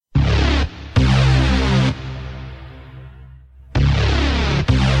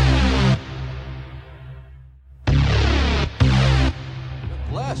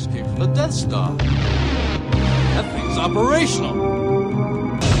Death Star. That thing's operational.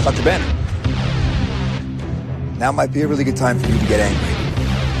 Dr. Banner, now might be a really good time for you to get angry.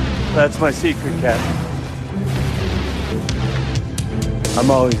 That's my secret, Captain. I'm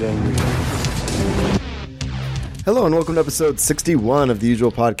always angry. Hello and welcome to episode 61 of The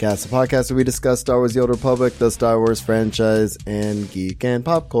Usual Podcast, a podcast where we discuss Star Wars The Old Republic, the Star Wars franchise, and geek and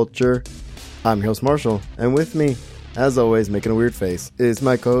pop culture. I'm your host, Marshall, and with me, as always, making a weird face, is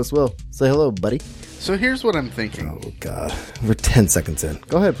my co-host, Will. Say hello, buddy. So here's what I'm thinking. Oh, God. We're 10 seconds in.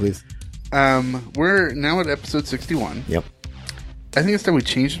 Go ahead, please. We're now at episode 61. Yep. I think it's time we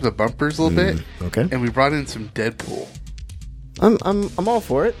changed the bumpers a little bit. Okay. And we brought in some Deadpool. I'm all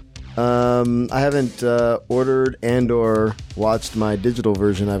for it. I haven't ordered and or watched my digital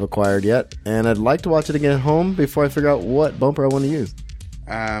version I've acquired yet, and I'd like to watch it again at home before I figure out what bumper I want to use.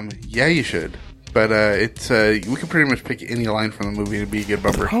 Yeah, you should. But it's we can pretty much pick any line from the movie to be a good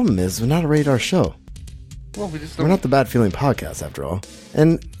bumper. The problem is, we're not a radar show. Well, we just We're not the Bad Feeling Podcast, after all.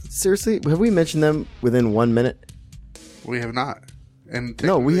 And seriously, have we mentioned them within 1 minute? We have not. And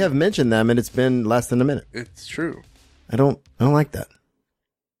No, we have mentioned them, and it's been less than a minute. It's true. I don't like that.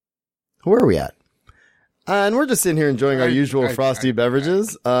 Where are we at? And we're just sitting here enjoying our usual frosty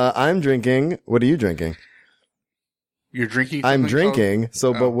beverages. I'm drinking. What are you drinking? You're drinking. I'm drinking.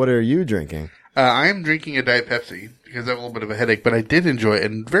 But what are you drinking? I am drinking a Diet Pepsi because I have a little bit of a headache, but I did enjoy it,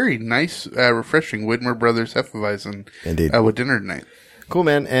 and very nice, refreshing Widmer Brothers Hefeweizen. Indeed. With dinner tonight. Cool,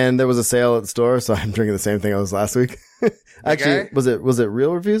 man. And there was a sale at the store, so I'm drinking the same thing I was last week. Actually, was it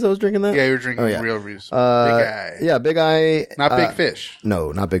Real Reviews I was drinking that? Yeah, you were drinking Real Reviews. Big Eye. Yeah, Big Eye. Not Big Fish.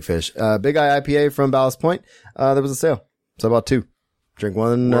 No, not Big Fish. Big Eye IPA from Ballast Point. There was a sale. So I bought two. Drink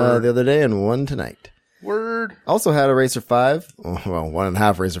one the other day and one tonight. Word. Also had a Racer 5. Well,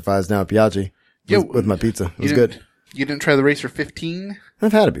 1.5 Racer 5s now at Piaggi. With my pizza. It was good. You didn't try the Racer 15?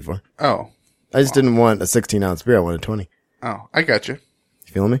 I've had it before. Oh. I just didn't want a 16-ounce beer. I wanted 20. Oh, I got you.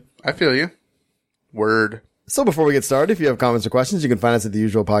 You feeling me? I feel you. Word. So before we get started, if you have comments or questions, you can find us at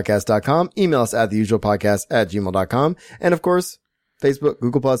theusualpodcast.com. Email us at theusualpodcast@gmail.com. And of course, Facebook,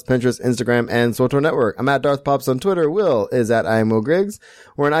 Google+, Pinterest, Instagram, and SWTOR Network. I'm at Darth Pops on Twitter. Will is at I am Will Griggs.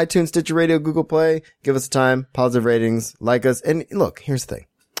 We're on iTunes, Stitcher Radio, Google Play. Give us a time, positive ratings, like us. And look, here's the thing.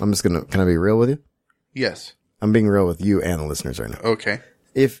 Can I be real with you? Yes. I'm being real with you and the listeners right now. Okay.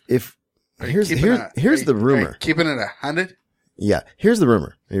 Here's the rumor. Keeping it 100? Yeah. Here's the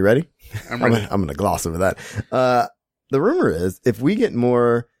rumor. Are you ready? I'm ready. I'm going to gloss over that. The rumor is if we get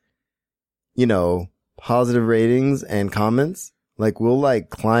more, positive ratings and comments, we'll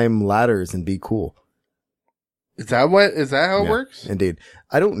climb ladders and be cool. Is that how it works? Indeed.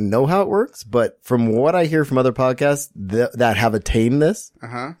 I don't know how it works, but from what I hear from other podcasts that have attained this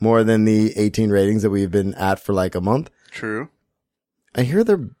more than the 18 ratings that we've been at for a month. True. I hear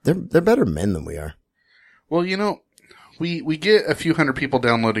they're better men than we are. Well, we get a few hundred people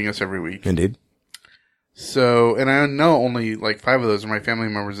downloading us every week. Indeed. So, and I know only 5 of those are my family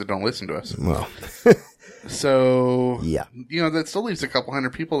members that don't listen to us. Well. So, yeah. That still leaves a couple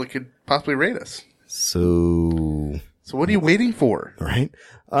hundred people that could possibly rate us. So what are you waiting for? Right.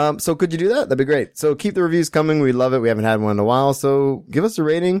 So could you do that? That'd be great. So keep the reviews coming. We love it. We haven't had one in a while. So give us a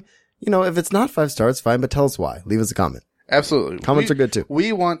rating. If it's not 5 stars, fine, but tell us why. Leave us a comment. Absolutely. Comments are good too.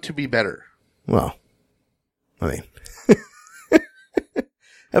 We want to be better. Well, I mean,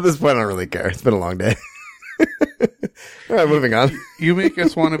 at this point, I don't really care. It's been a long day. All right, moving on. You make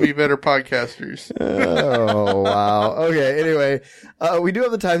us want to be better podcasters. Oh, wow. Okay, anyway, we do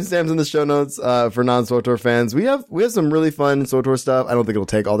have the timestamps in the show notes for non-SWTOR fans. We have some really fun SWTOR stuff. I don't think it'll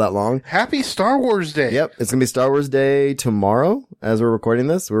take all that long. Happy Star Wars Day. Yep, it's going to be Star Wars Day tomorrow as we're recording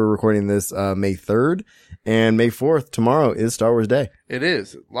this. We're recording this May 3rd, and May 4th, tomorrow, is Star Wars Day. It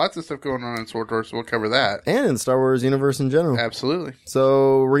is. Lots of stuff going on in SWTOR, so we'll cover that. And in the Star Wars universe in general. Absolutely.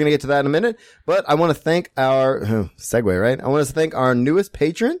 So we're going to get to that in a minute, but I want to thank our segue, right? I want to thank our newest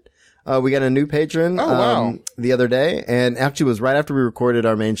patron. We got a new patron the other day, and actually it was right after we recorded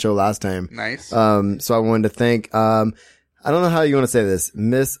our main show last time. Nice. So I wanted to thank I don't know how you want to say this,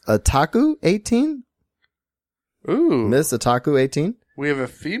 Miss Otaku 18. Ooh, Miss Otaku 18. We have a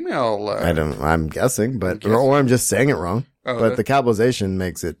female. I'm guessing, but or I'm just saying it wrong. But the capitalization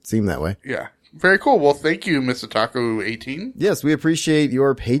makes it seem that way. Yeah. Very cool. Well, thank you, Miss Otaku 18. Yes, we appreciate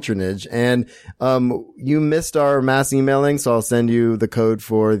your patronage. And you missed our mass emailing, so I'll send you the code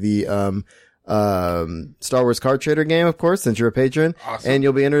for the Star Wars Card Trader game, of course, since you're a patron. Awesome. And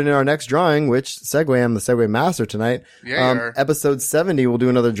you'll be entered in our next drawing, which segue, I'm the segue master tonight. Yeah, episode 70, we'll do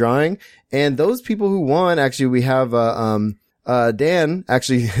another drawing. And those people who won, actually, we have Dan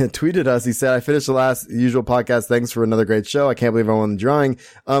actually tweeted us. He said, I finished the last usual podcast. Thanks for another great show. I can't believe I won the drawing.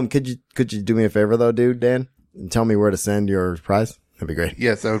 Could you do me a favor though, dude, Dan? And tell me where to send your prize? That'd be great.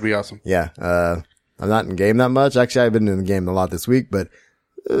 Yes, that would be awesome. Yeah. I'm not in game that much. Actually, I've been in the game a lot this week, but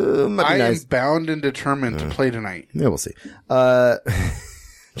might be I nice. am bound and determined to play tonight. Yeah, we'll see.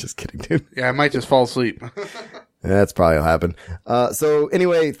 Just kidding, dude. Yeah, I might just fall asleep. That's probably what'll happen. So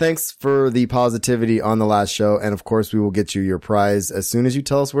anyway, thanks for the positivity on the last show. And of course, we will get you your prize as soon as you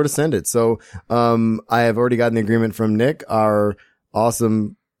tell us where to send it. So, I have already gotten the agreement from Nick, our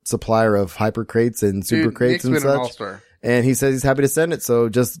awesome supplier of hyper crates and super crates Nick's and been an such. all-star. And he says he's happy to send it. So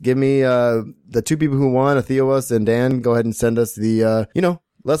just give me, the two people who won, Atheos and Dan, go ahead and send us the,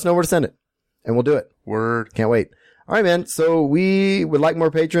 let us know where to send it and we'll do it. Word. Can't wait. All right, man. So we would like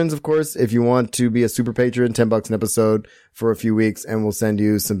more patrons, of course. If you want to be a super patron, $10 an episode for a few weeks, and we'll send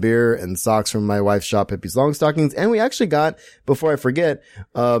you some beer and socks from my wife's shop, Hippie's Long Stockings. And we actually got, before I forget,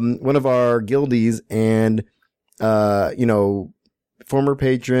 one of our guildies and, former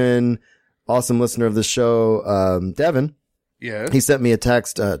patron, awesome listener of the show, Devin. Yeah. He sent me a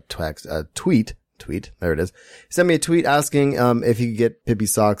tweet. There it is. He sent me a tweet asking, if he could get Pippi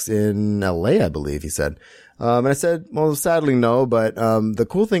socks in LA, I believe he said. And I said, well, sadly no, but, the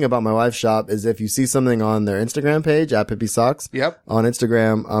cool thing about my wife's shop is if you see something on their Instagram page at Pippi Socks. Yep. On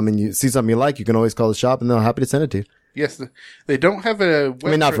Instagram, and you see something you like, you can always call the shop and they're happy to send it to you. Yes. They don't have a web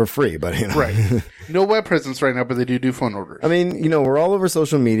I mean, not for free, but Right. No web presence right now, but they do phone orders. I mean, we're all over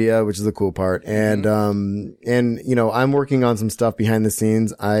social media, which is the cool part. And, I'm working on some stuff behind the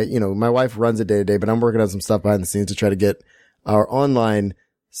scenes. My wife runs it day to day, but I'm working on some stuff behind the scenes to try to get our online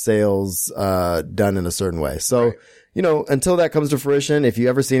sales, done in a certain way. So, right. Until that comes to fruition, if you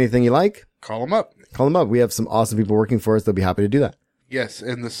ever see anything you like, Call them up. We have some awesome people working for us. They'll be happy to do that. Yes,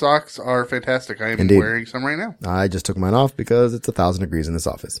 and the socks are fantastic. I am Indeed. wearing some right now. I just took mine off because it's 1,000 degrees in this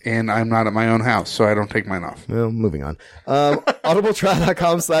office. And I'm not at my own house, so I don't take mine off. Well, moving on.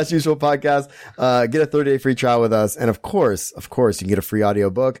 audibletrial.com/usual podcast. Get a 30-day free trial with us. And of course, you can get a free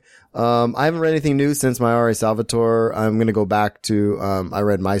audiobook. I haven't read anything new since my R.A. Salvatore. I'm going to go back to, I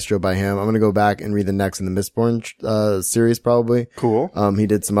read Maestro by him. I'm going to go back and read the next in the Mistborn, series probably. Cool. He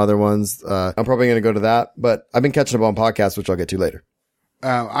did some other ones. I'm probably going to go to that, but I've been catching up on podcasts, which I'll get to later.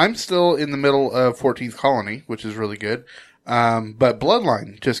 I'm still in the middle of 14th Colony, which is really good. But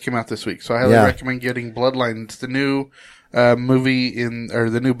Bloodline just came out this week, so I highly recommend getting Bloodline. It's the new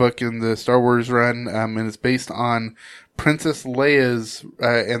the new book in the Star Wars run, and it's based on Princess Leia's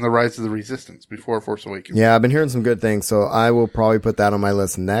and the Rise of the Resistance before Force Awakens. Yeah, I've been hearing some good things, so I will probably put that on my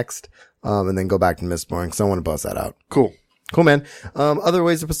list next, and then go back to Mistborn because I want to bust that out. Cool, man. Other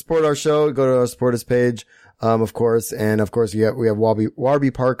ways to support our show: go to our support us page. Of course, and of course we have Warby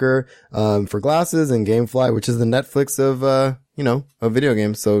Parker, for glasses and Gamefly, which is the Netflix of video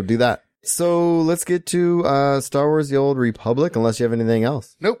games. So do that. So let's get to, Star Wars: The Old Republic, unless you have anything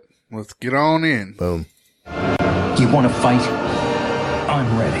else. Nope. Let's get on in. Boom. You want to fight?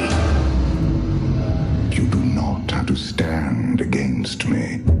 I'm ready. You do not have to stand against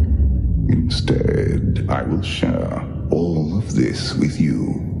me. Instead, I will share all of this with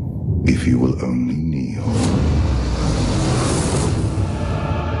you. If you will only kneel.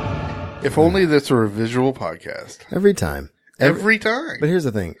 If only this were a visual podcast. Every time. Every time. But here's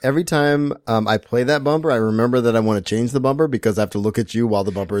the thing. Every time, I play that bumper, I remember that I want to change the bumper because I have to look at you while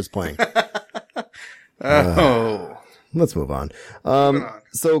the bumper is playing. Let's move on.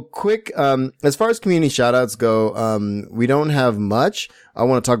 So quick, as far as community shout outs go, we don't have much. I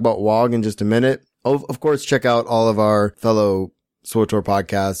want to talk about WOG in just a minute. Of course, check out all of our fellow SWTOR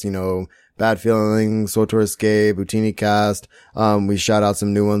podcasts, Bad Feelings, SWTOR Escape, Boutini Cast. We shout out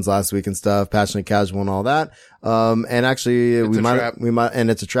some new ones last week and stuff, Passionate Casual and all that. And actually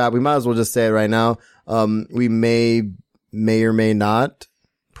and it's a trap. We might as well just say it right now. We may or may not,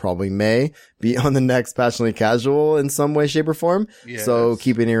 probably may be on the next Passionately Casual in some way, shape or form. Yes. So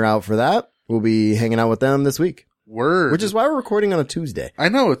keep an ear out for that. We'll be hanging out with them this week. Word. Which is why we're recording on a Tuesday. I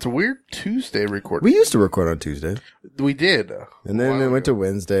know, it's a weird Tuesday recording. We used to record on Tuesday. We did. And then it went to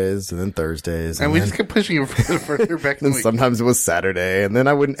Wednesdays and then Thursdays. And we just kept pushing it further back in the And week. sometimes it was Saturday and then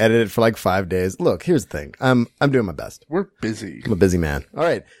I wouldn't edit it for like 5 days. Look, here's the thing. I'm doing my best. We're busy. I'm a busy man. All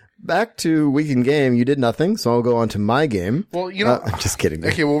right. Back to Week in Game. You did nothing, so I'll go on to my game. Well, I'm just kidding.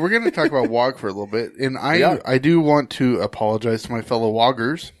 Okay, well, we're going to talk about WOG for a little bit. And I do want to apologize to my fellow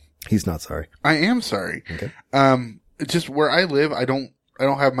WOGers. He's not sorry. I am sorry. Okay. Just where I live, I don't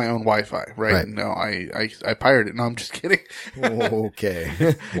have my own Wi-Fi, right? No, I pirate it. No, I'm just kidding.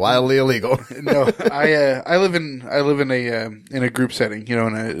 Okay. Wildly illegal. No, I live in a group setting,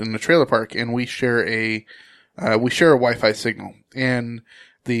 in a trailer park, and we share a we share a Wi-Fi signal, and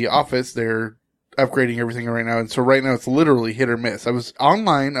the office, they're upgrading everything right now. And so right now it's literally hit or miss. I was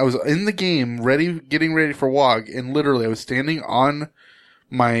online. I was in the game getting ready for WOG. And literally I was standing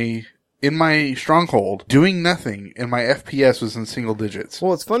in my stronghold doing nothing. And my FPS was in single digits.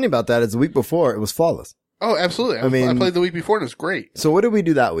 Well, what's funny about that is the week before it was flawless. Oh, absolutely. I played the week before and it was great. So what did we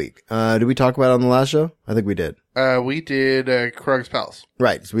do that week? Did we talk about it on the last show? I think we did. We did, Krog's Palace.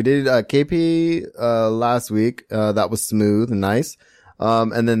 Right. So we did, KP, last week. That was smooth and nice.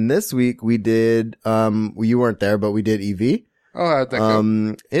 And then this week we did, you weren't there, but we did EV. Oh, how'd that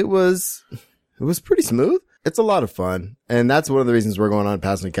go? It was pretty smooth. It's a lot of fun. And that's one of the reasons we're going on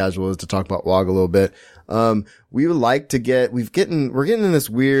Passing and Casual is to talk about WOG a little bit. We would like to we're getting in this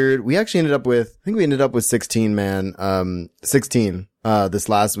weird, I think we ended up with 16 this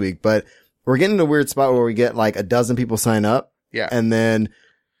last week, but we're getting in a weird spot where we get like a dozen people sign up. Yeah. And then,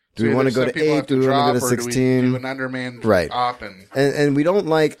 do we want to go to 8? Do we want to go to 16? Do an underman right. op and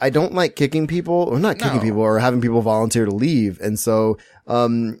I don't like kicking people, or not kicking people, or having people volunteer to leave. And so,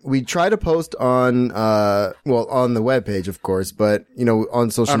 we try to post on, on the webpage, of course, but, on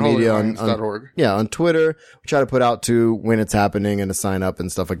social media, on Twitter, we try to put out to when it's happening and to sign up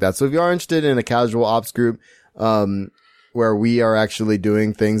and stuff like that. So if you are interested in a casual ops group, where we are actually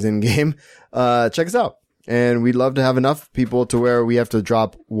doing things in game, check us out. And we'd love to have enough people to where we have to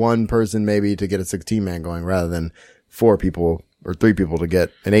drop one person maybe to get a 16-man going rather than 4 people or 3 people to get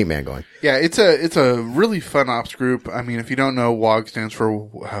an 8-man going. Yeah, it's a really fun ops group. I mean, if you don't know, WOG stands for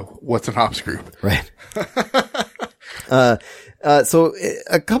what's an ops group? Right. So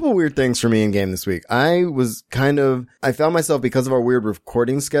a couple weird things for me in game this week. I found myself, because of our weird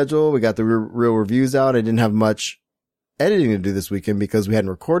recording schedule, we got the real reviews out. I didn't have much editing to do this weekend because we hadn't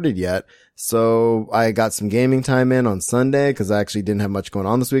recorded yet. So I got some gaming time in on Sunday because I actually didn't have much going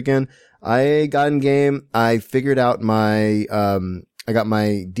on this weekend. I got in game. I figured out I got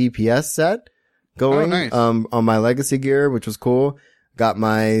my DPS set going, on my legacy gear, which was cool. Got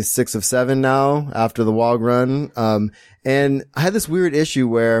my 6 of 7 now after the WOG run. And I had this weird issue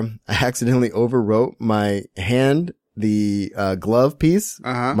where I accidentally overwrote my hand, the glove piece,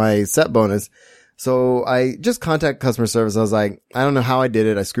 my set bonus. So I just contacted customer service. I was like, I don't know how I did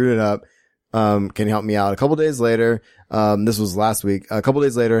it. I screwed it up. Can you help me out? A couple days later, this was last week. A couple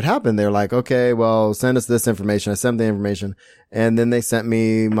days later, it happened. They're like, okay, well, send us this information. I sent the information, and then they sent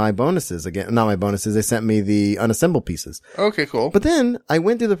me my bonuses again. Not my bonuses. They sent me the unassembled pieces. Okay, cool. But then I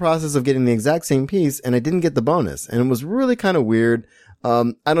went through the process of getting the exact same piece, and I didn't get the bonus, and it was really kind of weird.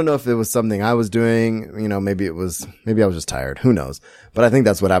 I don't know if it was something I was doing, maybe I was just tired. Who knows? But I think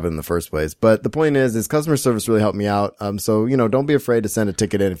that's what happened in the first place. But the point is customer service really helped me out. So, don't be afraid to send a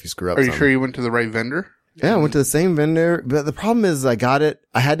ticket in if you screw up. Are you sure you went to the right vendor? Yeah, I went to the same vendor. But the problem is I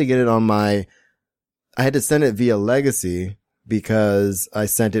had to get it I had to send it via Legacy because I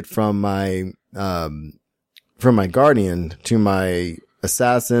sent it from my Guardian to my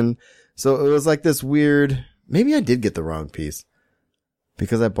Assassin. So it was like this weird, maybe I did get the wrong piece.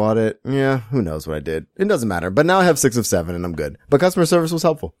 Because I bought it. Yeah, who knows what I did. It doesn't matter. But now I have 6 of 7 and I'm good. But customer service was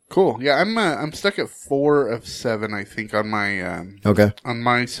helpful. Cool. Yeah, I'm stuck at 4 of 7, I think, on my, on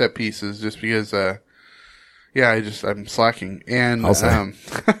my set pieces, just because, I'm slacking. And, I'll say.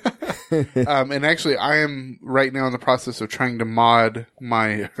 and actually I am right now in the process of trying to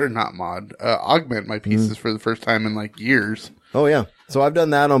augment my pieces for the first time in like years. Oh yeah. So I've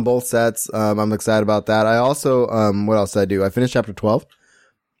done that on both sets. I'm excited about that. I also, what else did I do? I finished chapter 12.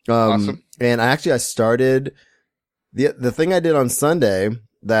 Awesome. And I started the thing I did on Sunday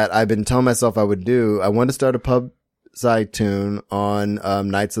that I've been telling myself I would do. I wanted to start a pub side tune on,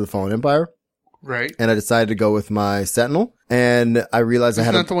 Knights of the Fallen Empire. Right. And I decided to go with my Sentinel, and I realized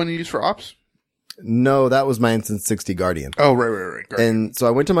Isn't that the one you use for ops? No, that was my Instant 60 Guardian. Oh, right. Guardian. And so I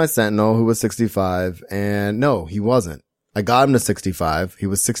went to my Sentinel, who was 65, and no, he wasn't. I got him to 65. He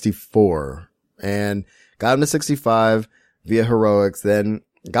was 64, and got him to 65 via heroics. Then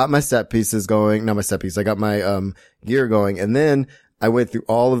got my set pieces going. Not my set piece. I got my gear going, and then I went through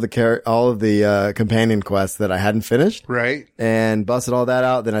all of the companion quests that I hadn't finished. Right. And busted all that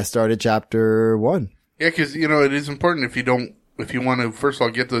out. Then I started chapter 1. Yeah, because, it is important if you want to, first of all,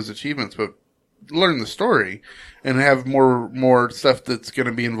 get those achievements, but learn the story and have more stuff that's going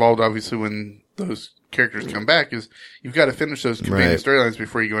to be involved, obviously, when those characters come back, is you've got to finish those companion storylines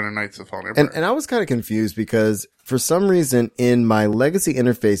before you go into Knights of the Fallen Empire. And I was kind of confused because for some reason in my legacy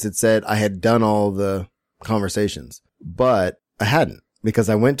interface, it said I had done all the conversations, but I hadn't, because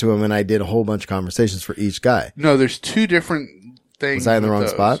I went to him and I did a whole bunch of conversations for each guy. No, there's 2 different things. Was I in the wrong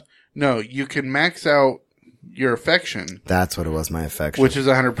spot? No, you can max out your affection, That's what it was, my affection. which is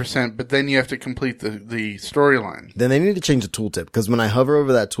 100%, but then you have to complete the storyline. Then they need to change the tooltip, because when I hover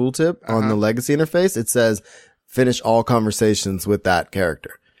over that tooltip on the legacy interface, it says finish all conversations with that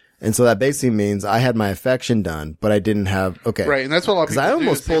character. And so that basically means I had my affection done, but I didn't have, okay. Right, and that's what a lot of Because people I do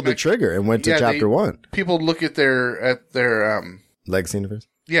almost is they pulled the make- trigger and went to chapter 1. People look at their Legacy interface?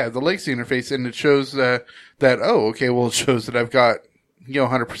 the legacy interface, and it shows that, it shows that I've got,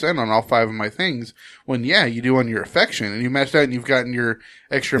 100% on all 5 of my things. When, you do on your affection, and you match that, and you've gotten your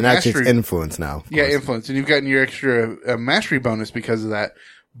extra And actually mastery. it's influence now. of course. Influence, and you've gotten your extra mastery bonus because of that.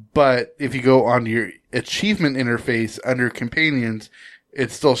 But if you go on your achievement interface under companions, it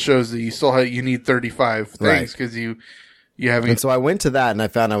still shows that you need 35 things because you haven't. And so I went to that and I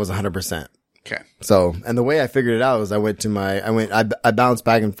found I was 100%. Okay. So, and the way I figured it out was I bounced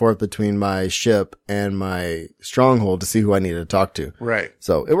back and forth between my ship and my stronghold to see who I needed to talk to. Right.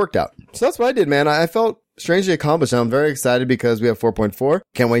 So it worked out. So that's what I did, man. I felt strangely accomplished. I'm very excited because we have 4.4.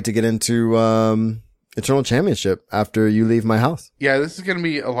 Can't wait to get into, Eternal Championship after you leave my house. Yeah, this is going to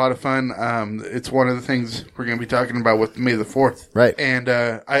be a lot of fun. It's one of the things we're going to be talking about with May the 4th. Right. And,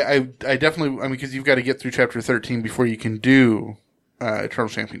 I definitely, because you've got to get through chapter 13 before you can do, Eternal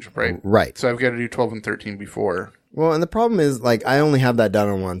Championship, right? Right. So I've got to do 12 and 13 before. Well, and the problem is, I only have that down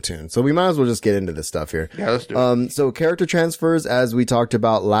on one tune. So we might as well just get into this stuff here. Yeah, let's do it. So character transfers, as we talked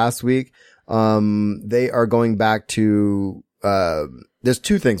about last week, they are going back to, there's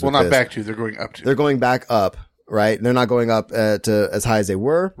two things with Well, not this. back to, they're going up to. They're going back up, right? They're not going up to as high as they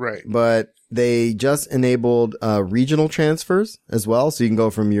were. Right. But they just enabled regional transfers as well. So you can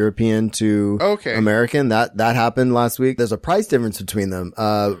go from European to American. That happened last week. There's a price difference between them.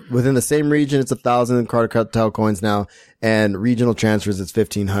 Within the same region, it's 1,000 Cartel coins now, and regional transfers, it's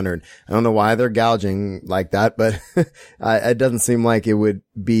 1,500. I don't know why they're gouging like that, but it doesn't seem like it would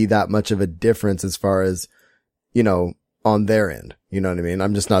be that much of a difference as far as, on their end. You know what I mean?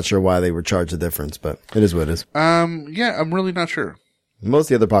 I'm just not sure why they were charged the difference, but it is what it is. Yeah, I'm really not sure.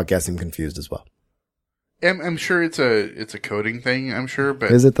 Most of the other podcasts seem confused as well. I'm sure it's a coding thing, I'm sure,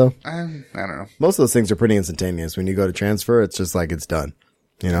 but. Is it though? I don't know. Most of those things are pretty instantaneous. When you go to transfer, it's just like it's done,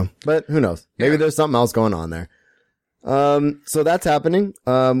 but who knows? Maybe there's something else going on there. So that's happening.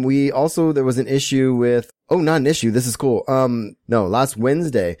 There was an issue with, not an issue. This is cool. Last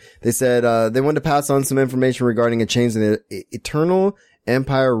Wednesday, they said, they wanted to pass on some information regarding a change in the Eternal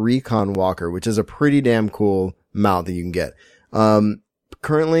Empire Recon Walker, which is a pretty damn cool mount that you can get.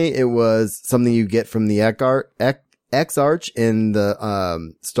 Currently it was something you get from the X-Arch in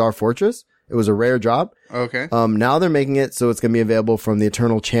the, Star Fortress. It was a rare drop. Okay. Now they're making it so it's going to be available from the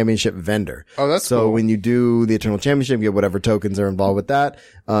Eternal Championship vendor. Oh, that's so cool. when you do the Eternal Championship, you get whatever tokens are involved with that.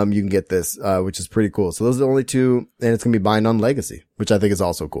 You can get this, which is pretty cool. So those are the only two, and it's going to be bind on Legacy, which I think is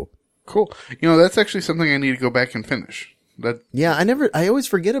also cool. Cool. That's actually something I need to go back and finish. Yeah, I always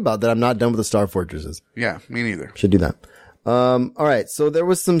forget about that. I'm not done with the Star Fortresses. Yeah, me neither. Should do that. All right. So there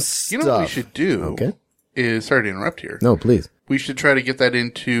was some stuff. You know what we should do? Okay. Is, sorry to interrupt here. No, please. We should try to get that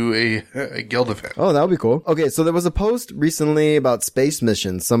into a guild event. Oh, that would be cool. Okay, so there was a post recently about space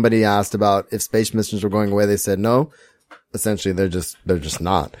missions. Somebody asked about if space missions were going away. They said no. Essentially, they're just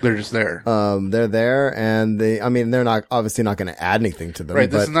not. They're just there. They're there, and they're not obviously not going to add anything to them. Right.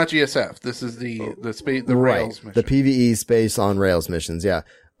 This is not GSF. This is the space, the Rails mission. The PvE space on Rails missions. Yeah.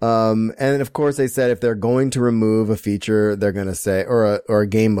 And of course they said if they're going to remove a feature, they're going to say, or a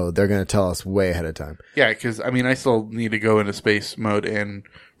game mode, they're going to tell us way ahead of time. Yeah, cause I still need to go into space mode and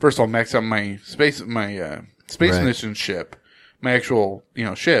first of all, max out my space mission ship, my actual,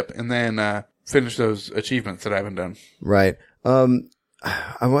 ship, and then, finish those achievements that I haven't done. Right.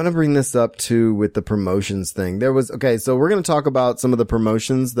 I want to bring this up too with the promotions thing. So we're going to talk about some of the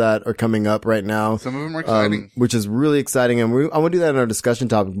promotions that are coming up right now. Some of them are exciting. Which is really exciting. And I want to do that in our discussion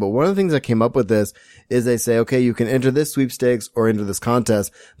topic. But one of the things that came up with this is they say, okay, you can enter this sweepstakes or enter this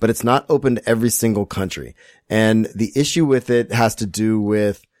contest, but it's not open to every single country. And the issue with it has to do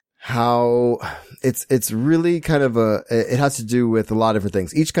with how it's really kind of it has to do with a lot of different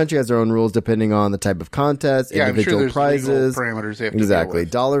things. Each country has their own rules depending on the type of contest, individual prizes, parameters they have exactly, to deal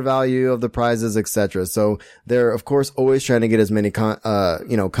with. dollar value of the prizes, etc. So they're of course always trying to get as many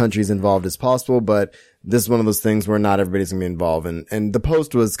countries involved as possible, but this is one of those things where not everybody's gonna be involved. And the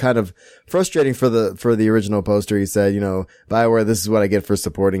post was kind of frustrating for the original poster. He said, BioWare, this is what I get for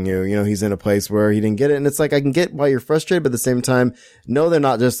supporting you. He's in a place where he didn't get it. And it's like, I can get why you're frustrated, but at the same time, no, they're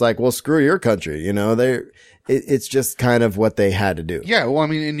not just like, well, screw your country. It's just kind of what they had to do. Yeah. Well,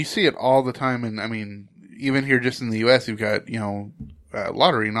 and you see it all the time. And even here just in the US, you've got,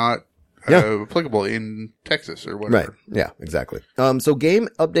 lottery, not, applicable in Texas or whatever. Right. Yeah, exactly. So game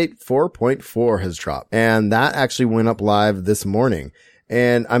update 4.4 has dropped, and that actually went up live this morning.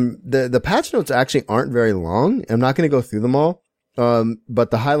 And the patch notes actually aren't very long. I'm not going to go through them all.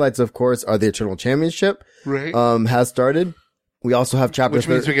 But the highlights, of course, are the Eternal Championship. Right. Has started. We also have chapter Which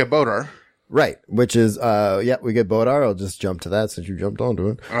means we get Brodaar. Right. Which is, we get Brodaar. I'll just jump to that since you jumped onto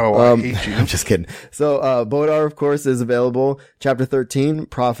it. Oh, I hate you. I'm just kidding. So, Brodaar, of course, is available. Chapter 13,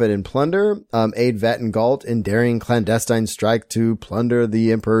 Profit and Plunder. Aid Vet and Galt in daring clandestine strike to plunder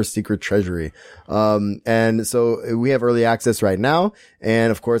the Emperor's secret treasury. And so we have early access right now.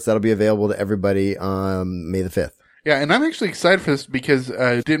 And of course, that'll be available to everybody on May the 5th. Yeah, and I'm actually excited for this because,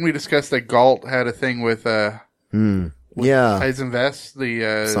 didn't we discuss that Galt had a thing with Eisenvest,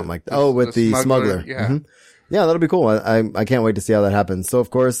 the something like that. With the smuggler. Yeah. Mm-hmm. Yeah, that'll be cool. I can't wait to see how that happens. So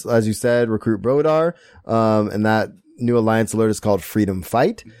of course, as you said, recruit Brodaar. And that new alliance alert is called Freedom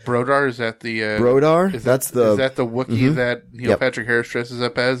Fight. Brodaar, is that the Brodaar? Is that the Wookiee that Neil Patrick Harris dresses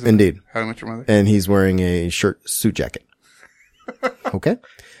up as? Indeed. How I Met Your Mother? And he's wearing a suit jacket. Okay.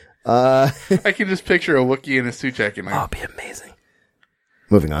 I can just picture a Wookiee in a suit jacket now. Oh, it'd be amazing.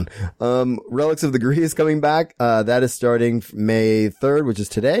 Moving on. Relics of the Gree is coming back. That is starting May 3rd, which is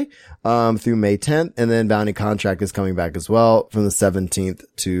today, through May 10th. And then Bounty Contract is coming back as well from the 17th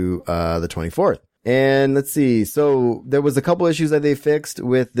to, the 24th. And let's see. So there was a couple issues that they fixed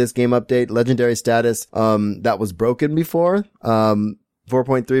with this game update. Legendary status, that was broken before.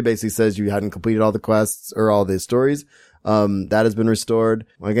 4.3 basically says you hadn't completed all the quests or all the stories. That has been restored.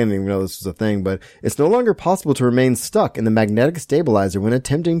 Well, I didn't even know this was a thing, but it's no longer possible to remain stuck in the magnetic stabilizer when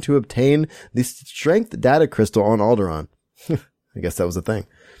attempting to obtain the strength data crystal on Alderaan. I guess that was a thing.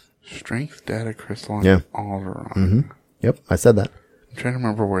 Strength data crystal on Alderaan. Mm-hmm. Yep, I said that. I'm trying to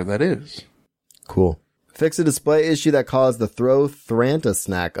remember where that is. Cool. Fix a display issue that caused the throw Thranta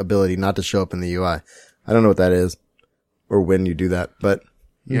snack ability not to show up in the UI. I don't know what that is or when you do that, but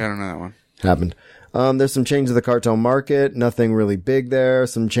yeah, I don't know that one. Happened. There's some changes to the cartel market. Nothing really big there.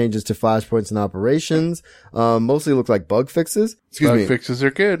 Some changes to flashpoints and operations. Mostly look like bug fixes. Bug fixes are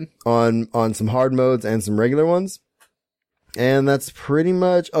good. On some hard modes and some regular ones. And that's pretty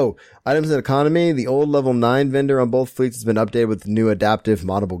much, items and economy. The old level 9 vendor on both fleets has been updated with new adaptive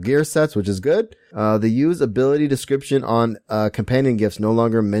moddable gear sets, which is good. The use ability description on, companion gifts no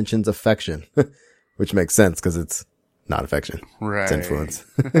longer mentions affection, which makes sense because it's not affection. Right. It's influence.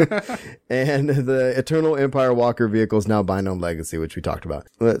 And the Eternal Empire Walker vehicle is now Binome Legacy, which we talked about.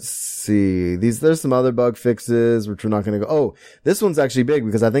 Let's see. There's some other bug fixes, which we're not going to go. Oh, this one's actually big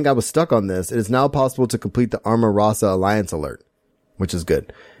because I think I was stuck on this. It is now possible to complete the Armor Rasa Alliance alert, which is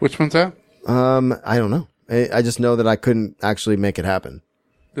good. Which one's that? I don't know. I just know that I couldn't actually make it happen.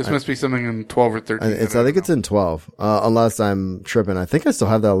 This must be something in 12 or 13. I think it's in 12, unless I'm tripping. I think I still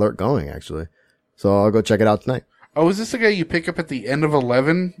have that alert going, actually. So I'll go check it out tonight. Oh, is this the guy you pick up at the end of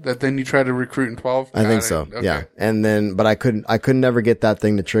 11 that then you try to recruit in 12? I think so. Okay. Yeah. And then, but I couldn't never get that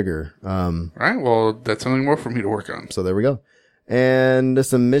thing to trigger. All right. Well, that's something more for me to work on. So there we go. And there's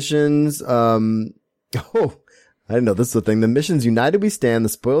some missions. I didn't know this is the thing. The missions United We Stand, the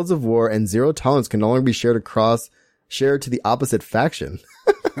Spoils of War, and Zero Tolerance can no longer be shared to the opposite faction.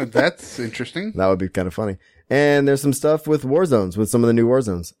 That's interesting. That would be kind of funny. And there's some stuff with war zones, with some of the new war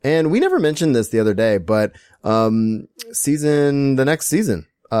zones. And we never mentioned this the other day, but, the next season,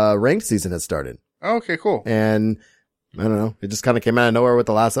 ranked season has started. Oh, okay, cool. And I don't know. It just kind of came out of nowhere with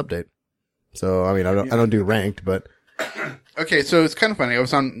the last update. So, I mean, I don't do ranked, but. Okay. So it's kind of funny. I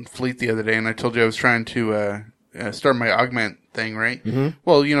was on Fleet the other day and I told you I was trying to, start my augment thing, right? Mm-hmm.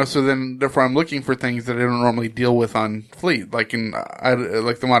 Well, so then therefore I'm looking for things that I don't normally deal with on Fleet, like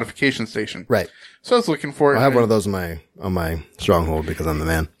like the modification station. Right. So I was looking for it. I have one of those on my stronghold because I'm the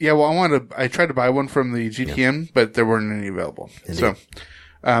man. Yeah, well, I tried to buy one from the GTM, but there weren't any available. Indeed. So,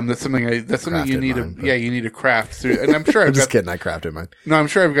 that's something you need you need to craft through. And I'm sure I'm just kidding. I crafted mine. No, I'm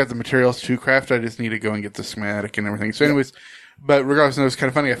sure I've got the materials to craft. I just need to go and get the schematic and everything. So anyways, but regardless, it was kind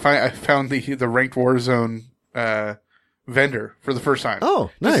of funny. I found the ranked Warzone, vendor for the first time. Oh,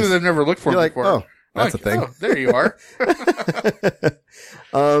 nice. Just because I've never looked for him before. Oh, that's a thing. Oh, there you are.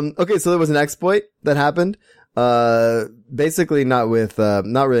 Okay, so there was an exploit that happened. Basically not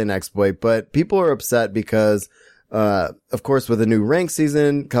really an exploit, but people are upset because, of course, with a new rank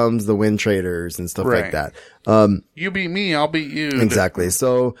season comes the win traders and stuff like that. You beat me, I'll beat you. Exactly.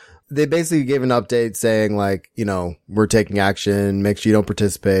 So they basically gave an update saying like, we're taking action, make sure you don't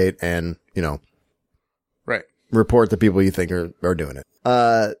participate and, right. Report the people you think are doing it.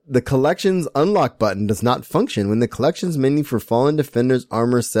 The collections unlock button does not function when the collections menu for Fallen Defender's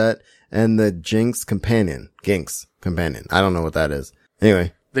armor set and the Ginks companion. I don't know what that is.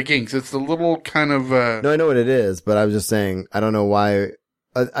 Anyway, The Ginks. It's the little kind of... No, I know what it is, but I was just saying, I don't know why.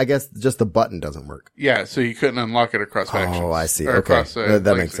 I guess just the button doesn't work. Yeah, so you couldn't unlock it across factions. Oh, I see. Or Okay. across,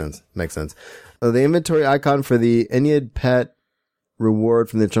 That makes sense. Makes sense. The inventory icon for the Ennead pet reward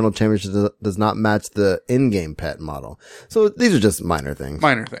from the Eternal Championship does not match the in-game pet model. So these are just minor things.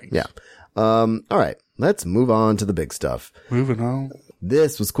 Minor things. Yeah. All right. Let's move on to the big stuff. Moving on.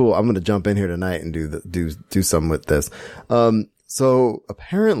 This was cool. I'm going to jump in here tonight and do some with this. So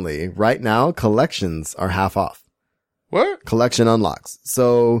apparently right now collections are half off. What? Collection unlocks.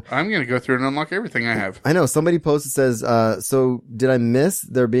 So I'm going to go through and unlock everything I have. I know somebody posted says, so did I miss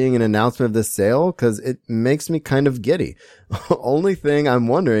there being an announcement of this sale? Cause it makes me kind of giddy. Only thing I'm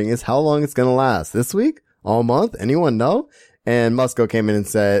wondering is how long it's going to last. This week? All month? Anyone know? And Musco came in and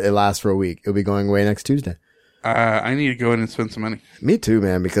said it lasts for a week. It'll be going away next Tuesday. I need to go in and spend some money. Me too,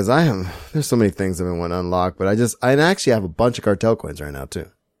 man, because there's so many things I've been wanting to unlock, but I actually have a bunch of cartel coins right now too.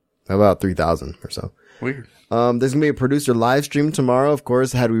 About 3,000 or so. Weird. There's going to be a producer live stream tomorrow. Of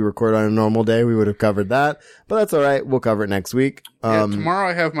course, had we recorded on a normal day, we would have covered that, but that's all right. We'll cover it next week. Tomorrow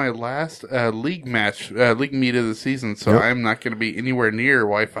I have my last, league match, league meet of the season. So Yep. I'm not going to be anywhere near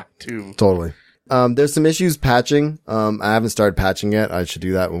Wi-Fi 2. Totally. There's some issues patching. I haven't started patching yet. I should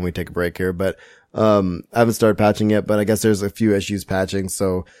do that when we take a break here, but, I haven't started patching yet, but I guess there's a few issues patching.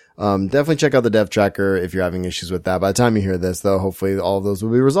 So, definitely check out the dev tracker if you're having issues with that. By the time you hear this, though, hopefully all of those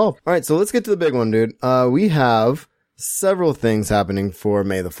will be resolved. All right. So let's get to the big one, dude. We have several things happening for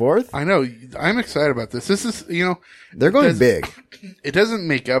May the 4th. I know. I'm excited about this. This is, They're going big. It doesn't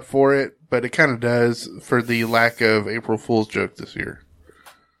make up for it, but it kind of does for the lack of April Fool's joke this year.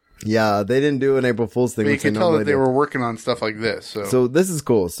 Yeah. They didn't do an April Fool's thing. But you which they can tell that normally they do. were working on stuff like this. So this is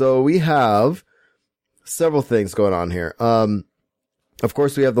cool. So we have several things going on here. Of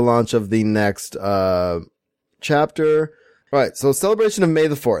course, we have the launch of the next chapter. All right, so celebration of May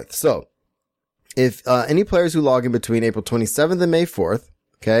the 4th. So if any players who log in between April 27th and May 4th,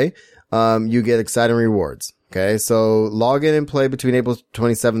 okay, you get exciting rewards. Okay, so log in and play between April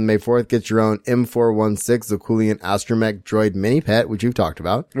 27th and May 4th. Get your own M416 Zakulian Astromech Droid Mini Pet, which you've talked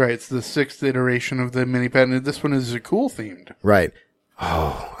about. Right, it's the 6th iteration of the mini pet, and this one is cool themed. Right.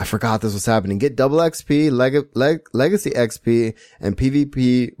 Oh, I forgot this was happening. Get double XP, Legacy XP, and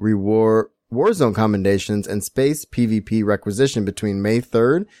PvP reward Warzone commendations and space PvP requisition between May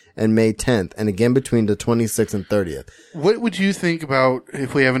 3rd and May 10th, and again between the 26th and 30th. What would you think about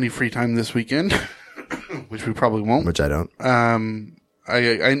if we have any free time this weekend? Which we probably won't. Which I don't.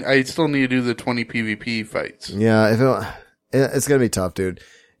 I still need to do the 20 PvP fights. Yeah, it's gonna be tough, dude.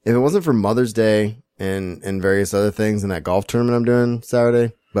 If it wasn't for Mother's Day and various other things and that golf tournament I'm doing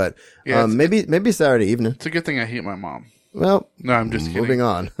Saturday, but Yeah, maybe Saturday evening. It's a good thing I hate my mom. Well, No, I'm just kidding. moving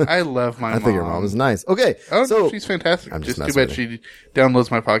on. I love my I mom. think your mom is nice. Okay, Oh, so no, she's fantastic. I'm just Just too messing bad with she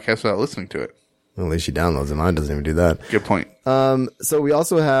downloads my podcast without listening to it. at least she downloads it. Mine doesn't even do that. Good point. So we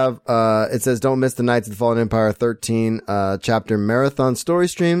also have, it says, don't miss the Knights of the Fallen Empire 13, chapter marathon story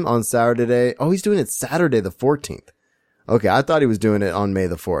stream on Saturday. Oh, he's doing it Saturday the 14th. Okay. I thought he was doing it on May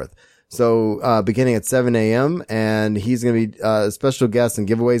the 4th. So, beginning at 7 a.m. and he's going to be, special guests and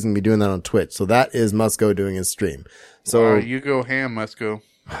giveaways and be doing that on Twitch. So that is Musco doing his stream. So You go ham, Musco.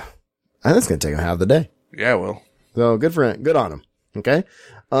 and that's going to take him half the day. Yeah, well. So good for him. Good on him. Okay.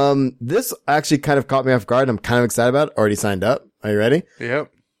 This actually kind of caught me off guard. I'm kind of excited about it. Already signed up. Are you ready?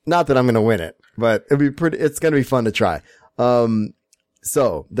 Yep. Not that I'm going to win it, but it's going to be fun to try.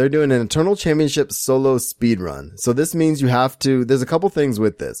 So they're doing an Eternal Championship solo speed run. So this means there's a couple things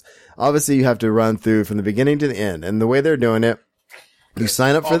with this. Obviously you have to run through from the beginning to the end. And the way they're doing it, you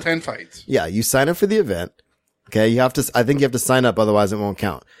sign up All for 10 fights. Yeah, you sign up for the event. Okay, I think you have to sign up, otherwise it won't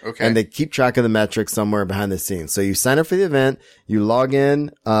count. Okay. And they keep track of the metrics somewhere behind the scenes. So you sign up for the event, you log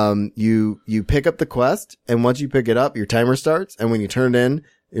in, you pick up the quest, and once you pick it up, your timer starts, and when you turn it in,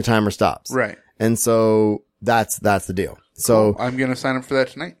 your timer stops. Right. And so that's the deal. So I'm going to sign up for that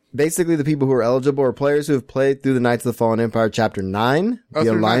tonight. basically the people who are eligible are players who have played through the Knights of the Fallen Empire chapter 9, the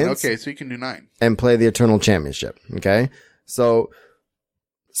through Alliance. 9. Okay, so you can do 9. And play the Eternal Championship. Okay. So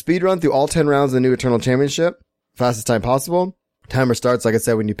speed run through all 10 rounds of the new Eternal Championship. Fastest time possible. Timer starts, like I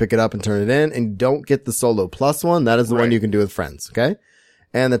said, when you pick it up and turn it in, and you don't get the solo plus one. That is the one Right. you can do with friends. Okay.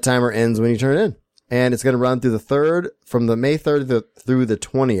 And the timer ends when you turn it in. And it's going to run through from the May 3rd through the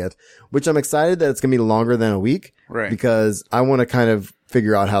 20th, which I'm excited that it's going to be longer than a week. Right. Because I want to kind of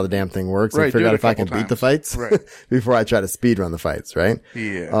figure out how the damn thing works Right, and figure do it out a if I can couple beat the times. fights Right. before I try to speed run the fights. Right.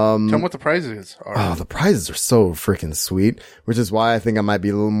 Yeah. Tell them what the prizes are. Oh, the prizes are so freaking sweet, which is why I think I might be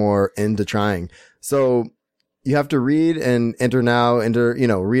a little more into trying. So you have to read and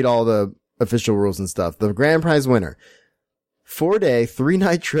read all the official rules and stuff. The grand prize winner, 4-day,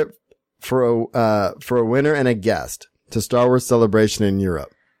 3-night trip for a winner and a guest to Star Wars Celebration in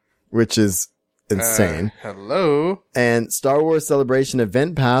Europe, which is insane. Hello. And Star Wars Celebration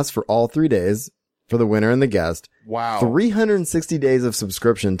event pass for all 3 days for the winner and the guest. Wow. 360 days of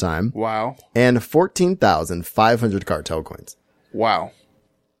subscription time. Wow. And 14,500 cartel coins. Wow.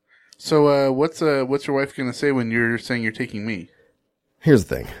 So, what's your wife going to say when you're saying you're taking me? Here's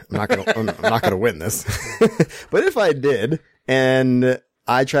the thing. I'm not gonna win this. But if I did, and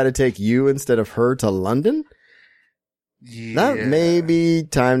I try to take you instead of her to London, that may be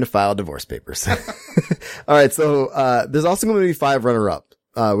time to file divorce papers. All right. So, there's also going to be 5 runner-up,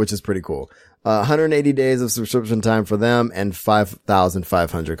 which is pretty cool. 180 days of subscription time for them and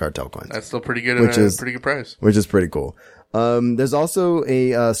 5,500 cartel coins. That's still pretty good. Which is pretty good price. Which is pretty cool. There's also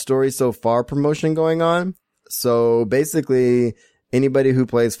a story so far promotion going on. So basically, anybody who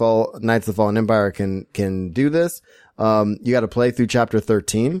plays Knights of the Fallen Empire can do this. You got to play through chapter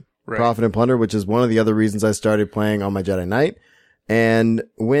 13, right. Profit and Plunder, which is one of the other reasons I started playing on my Jedi Knight. And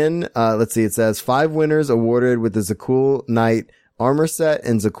let's see, it says 5 winners awarded with the Zakul Knight armor set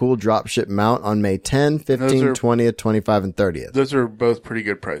and Zakul dropship mount on May 10, 15, 20th, 25, and 30th. Those are both pretty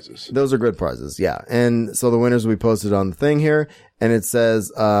good prizes. Those are good prizes, yeah. And so the winners will be posted on the thing here. And it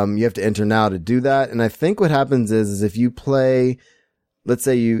says, you have to enter now to do that. And I think what happens is if you play, let's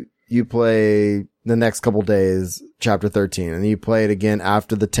say you play the next couple days, chapter 13, and you play it again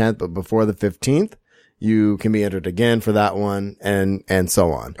after the 10th, but before the 15th, you can be entered again for that one and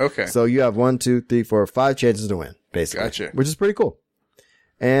so on. Okay. So you have 1, 2, 3, 4, 5 chances to win, basically. Gotcha. Which is pretty cool.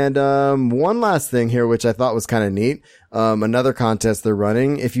 And, one last thing here, which I thought was kind of neat. Another contest they're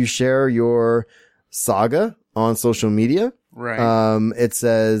running. If you share your saga on social media, right. It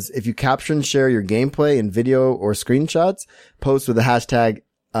says if you capture and share your gameplay in video or screenshots, post with the hashtag,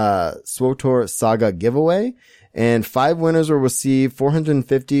 SWTOR Saga giveaway. And 5 winners will receive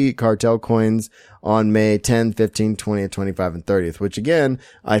 450 cartel coins on May 10, 15, 20th, 25, and 30th, which again,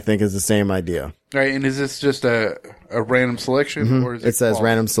 I think is the same idea. All right. And is this just a random selection? Mm-hmm. Or is it says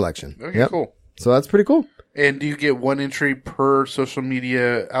random selection. Okay, cool. So that's pretty cool. And do you get 1 entry per social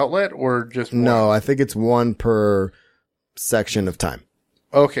media outlet or just one? No, I think it's 1 per section of time.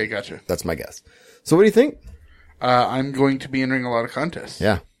 Okay. Gotcha. That's my guess. So what do you think? I'm going to be entering a lot of contests.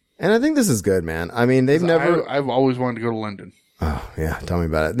 Yeah. And I think this is good, man. I mean, I've always wanted to go to London. Oh, yeah. Tell me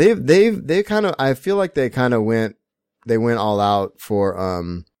about it. They kind of, I feel like they went all out for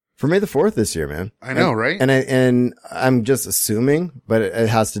May the 4th this year, man. I know, right? And I'm just assuming, but it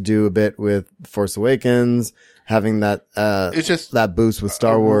has to do a bit with Force Awakens, having that, it's just that boost with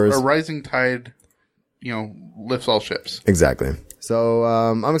Star Wars. A rising tide, lifts all ships. Exactly. So,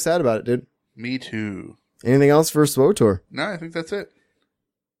 I'm excited about it, dude. Me too. Anything else for SWTOR? No, I think that's it.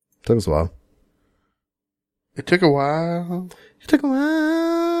 Took us a while. It took a while.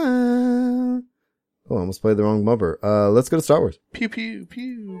 Oh, I almost played the wrong bumper. Let's go to Star Wars. Pew, pew,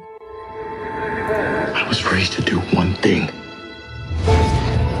 pew. I was raised to do one thing.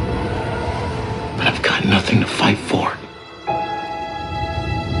 But I've got nothing to fight for.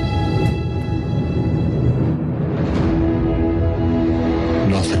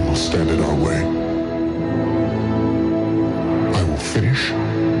 Nothing will stand in our way. I will finish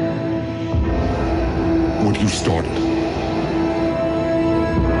what you started.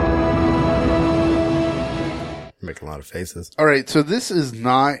 Making a lot of faces. All right, so this is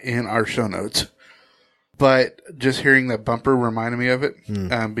not in our show notes, but just hearing that bumper reminded me of it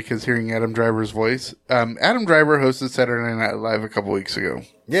because hearing Adam Driver's voice. Adam Driver hosted Saturday Night Live a couple weeks ago.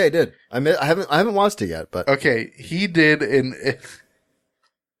 Yeah, he did. I haven't watched it yet, but okay, he did they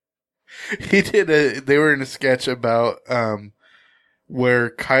were in a sketch about where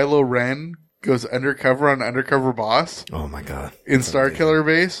Kylo Ren goes undercover on Undercover Boss. Oh my god! In Starkiller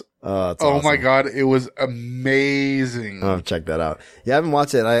Base. Oh, awesome. My god, it was amazing. Oh, check that out. Yeah, I haven't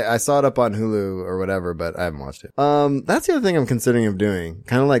watched it. I saw it up on Hulu or whatever, but I haven't watched it. That's the other thing I'm considering of doing.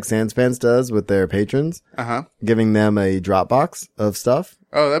 Kind of like Sanspants does with their patrons. Uh-huh. Giving them a Dropbox of stuff.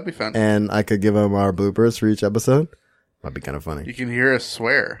 Oh, that'd be fun. And I could give them our bloopers for each episode. Might be kind of funny. You can hear us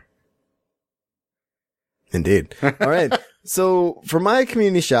swear. Indeed. All right. So for my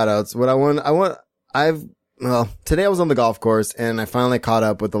community shout outs, today I was on the golf course and I finally caught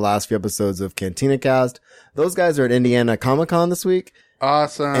up with the last few episodes of Cantina Cast. Those guys are at Indiana Comic-Con this week.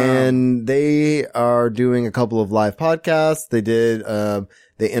 Awesome. And they are doing a couple of live podcasts. They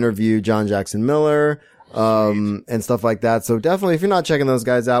interviewed John Jackson Miller, and stuff like that. So definitely, if you're not checking those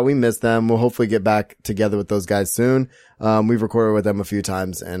guys out, we miss them. We'll hopefully get back together with those guys soon. We've recorded with them a few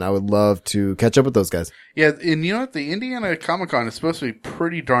times and I would love to catch up with those guys. Yeah. And you know what? The Indiana Comic-Con is supposed to be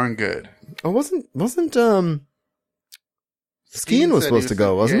pretty darn good. Oh, wasn't Skiing was supposed to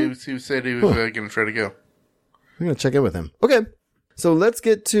go, wasn't he? He said he was going to try to go. I'm going to check in with him. Okay. So let's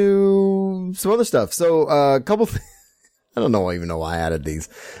get to some other stuff. So, a couple things. I don't even know why I added these.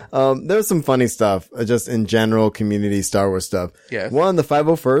 There's some funny stuff, just in general community Star Wars stuff. Yes. One, the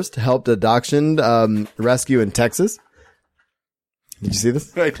 501st helped adoption, rescue in Texas. Did you see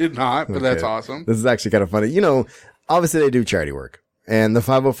this? I did not, but that's awesome. This is actually kind of funny. You know, obviously they do charity work, and the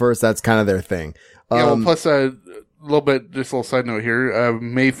 501st, that's kind of their thing. Yeah, well, plus a little bit, just a little side note here.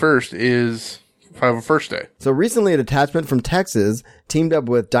 May 1st is 501st Day. So recently, a detachment from Texas teamed up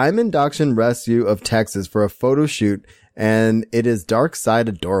with Diamond Dachshund Rescue of Texas for a photo shoot, and it is dark side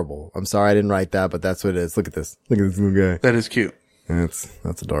adorable. I'm sorry I didn't write that, but that's what it is. Look at this. Look at this little guy. That is cute. That's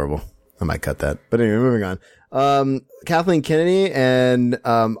adorable. I might cut that. But anyway, moving on. Kathleen Kennedy and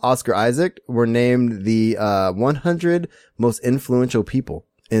Oscar Isaac were named the 100 most influential people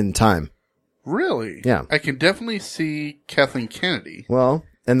in Time. Really? Yeah. I can definitely see Kathleen Kennedy. Well,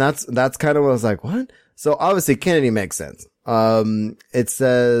 and that's kind of what I was like, what? So obviously Kennedy makes sense. It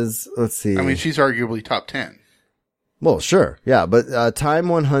says, let's see. I mean, she's arguably top 10. Well, sure. Yeah. But, Time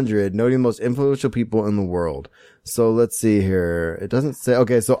 100, noting the most influential people in the world. So let's see here. It doesn't say,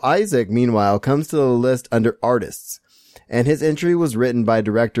 okay. So Isaac, meanwhile, comes to the list under artists, and his entry was written by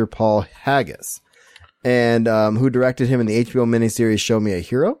director Paul Haggis, and, who directed him in the HBO miniseries Show Me a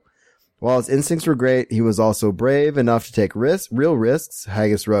Hero. While his instincts were great, he was also brave enough to take real risks,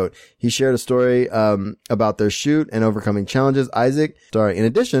 Haggis wrote. He shared a story about their shoot and overcoming challenges. Isaac, in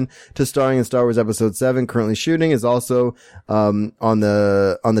addition to starring in Star Wars Episode 7, currently shooting, is also on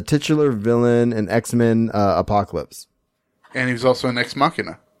the titular villain in X-Men Apocalypse. And he was also in Ex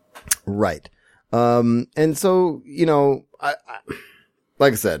Machina. Right. And so, you know, I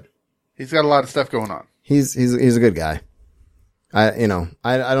like I said, he's got a lot of stuff going on. He's a good guy. I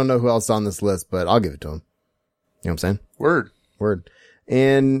don't know who else is on this list, but I'll give it to him. You know what I'm saying? Word.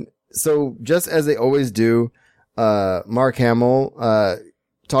 And so just as they always do, Mark Hamill,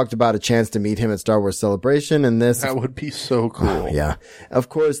 talked about a chance to meet him at Star Wars Celebration, and that would be so cool. Yeah. Of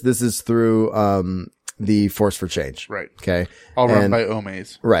course, this is through, the Force for Change. Right. Okay. All run by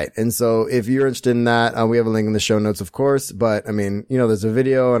Omaze. Right. And so if you're interested in that, we have a link in the show notes, of course. But I mean, you know, there's a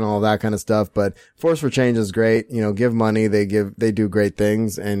video and all that kind of stuff, but Force for Change is great. You know, give money. They do great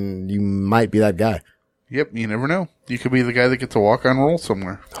things, and you might be that guy. Yep. You never know. You could be the guy that gets a walk on roll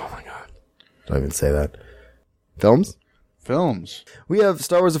somewhere. Oh my God. Don't even say that. Films. We have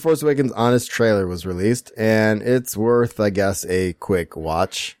Star Wars The Force Awakens honest trailer was released, and it's worth, I guess, a quick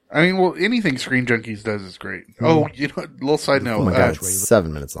watch. I mean, well, anything Screen Junkies does is great. Oh, you know, little side note. Oh my God, it's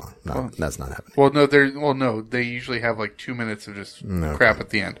 7 minutes long. No, that's not happening. Well, no, they usually have like 2 minutes of just crap at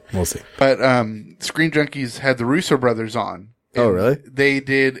the end. We'll see. But, Screen Junkies had the Russo brothers on. Oh, really? They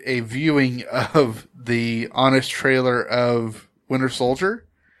did a viewing of the honest trailer of Winter Soldier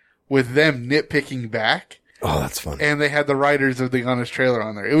with them nitpicking back. Oh, that's fun. And they had the writers of the honest trailer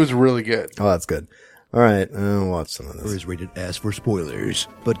on there. It was really good. Oh, that's good. All right, I'll watch some of this. Is rated S for spoilers.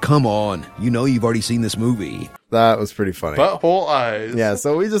 But come on, you know you've already seen this movie. That was pretty funny. Butthole eyes. Yeah,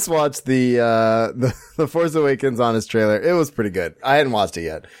 so we just watched the Force Awakens honest trailer. It was pretty good. I hadn't watched it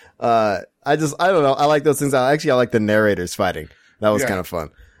yet. I don't know. I like those things. I like the narrators fighting. That was kind of fun.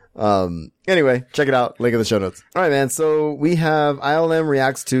 Anyway, check it out. Link in the show notes. All right, man. So we have ILM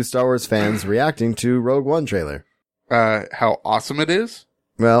reacts to Star Wars fans reacting to Rogue One trailer. How awesome it is.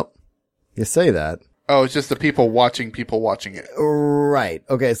 Well, you say that. Oh, it's just the people watching it. Right.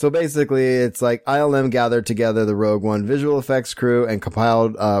 Okay. So basically it's like ILM gathered together the Rogue One visual effects crew and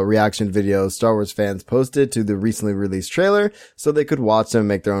compiled, reaction videos Star Wars fans posted to the recently released trailer so they could watch them and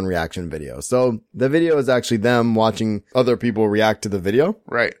make their own reaction video. So the video is actually them watching other people react to the video.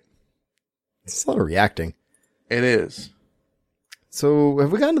 Right. It's a lot of reacting. It is. So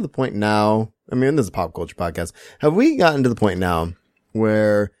have we gotten to the point now? I mean, this is a pop culture podcast. Have we gotten to the point now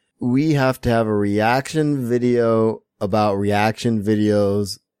where we have to have a reaction video about reaction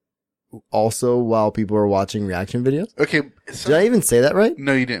videos also while people are watching reaction videos? Okay. Did I even say that right?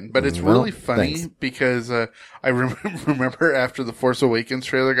 No, you didn't. But it's really funny because I remember after the Force Awakens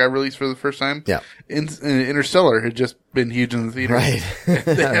trailer got released for the first time, Interstellar had just been huge in the theater. Right.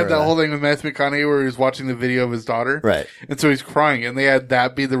 They had that whole thing with Matthew McConaughey where he was watching the video of his daughter. Right. And so he's crying, and they had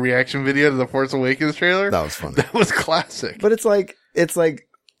that be the reaction video to the Force Awakens trailer. That was funny. That was classic. But it's like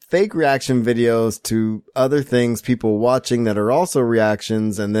fake reaction videos to other things people watching that are also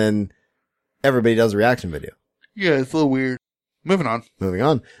reactions, and then everybody does a reaction video. Yeah, it's a little weird. Moving on.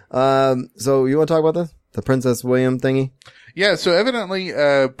 So you want to talk about this? The Princess William thingy? Yeah, so evidently,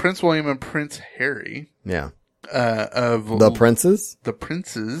 Prince William and Prince Harry. Yeah. of The princes? The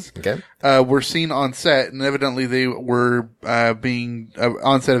princes. Okay. Were seen on set, and evidently they were being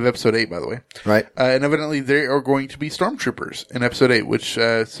on set of episode 8, by the way. Right. And evidently they are going to be stormtroopers in episode 8, which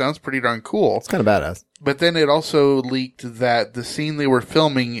sounds pretty darn cool. It's kind of badass. But then it also leaked that the scene they were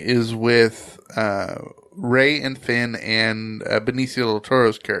filming is with Rey and Finn and Benicio del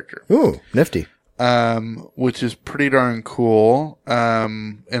Toro's character. Ooh, nifty. Which is pretty darn cool.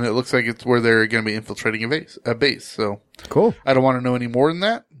 And it looks like it's where they're going to be infiltrating a base. So Cool. I don't want to know any more than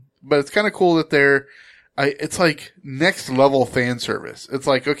that, but it's kind of cool that it's like next level fan service. It's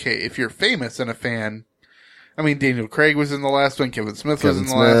like, okay, if you're famous and a fan, I mean, Daniel Craig was in the last one. Kevin Smith was in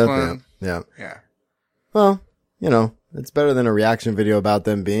the last one. Yeah. Yeah. Well, you know, it's better than a reaction video about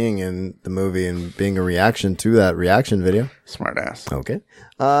them being in the movie and being a reaction to that reaction video. Smart ass. Okay.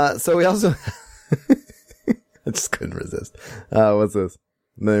 So we also, I just couldn't resist. What's this?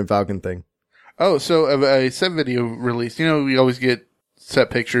 Millennium Falcon thing. Oh, so a set video released. You know, we always get set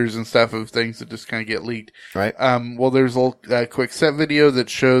pictures and stuff of things that just kind of get leaked. Right. Well, there's a quick set video that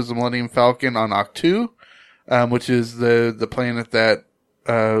shows the Millennium Falcon on Octu, which is the planet that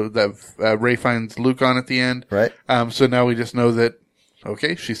Rey finds Luke on at the end. Right. So now we just know that,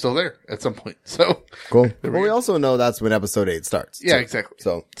 okay, she's still there at some point. So Cool. Well, we also know that's when episode 8 starts. yeah, too. exactly.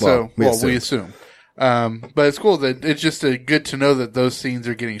 So we assume. But it's cool that it's just good to know that those scenes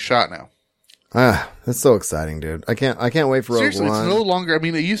are getting shot now. That's so exciting, dude. I can't wait for Rogue Seriously, One. it's no longer, I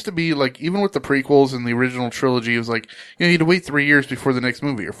mean, it used to be like, even with the prequels and the original trilogy, it was like, you know, you had to wait 3 years before the next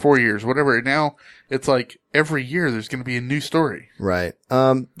movie or 4 years, whatever. Now it's like every year there's going to be a new story. Right.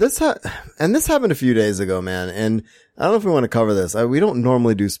 This happened a few days ago, man. And I don't know if we want to cover this. We don't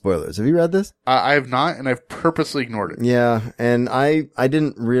normally do spoilers. Have you read this? I have not, and I've purposely ignored it. Yeah. And I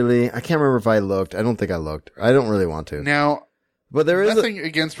didn't really, I can't remember if I looked. I don't think I looked. I don't really want to. Now, But there is nothing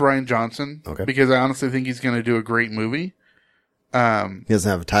against Rian Johnson, Okay. because I honestly think he's going to do a great movie. He doesn't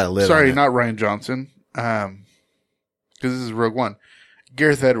have a title lid on Sorry, it. not Rian Johnson, because this is Rogue One.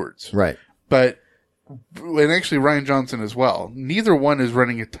 Gareth Edwards. Right. But, and actually Rian Johnson as well. Neither one is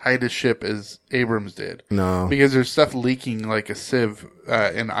running as tight a ship as Abrams did. No. Because there's stuff leaking like a sieve,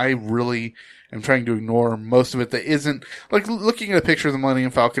 and I really am trying to ignore most of it that isn't, like looking at a picture of the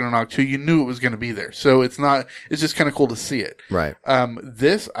Millennium Falcon on Octu, you knew it was going to be there. So it's just kind of cool to see it. Right.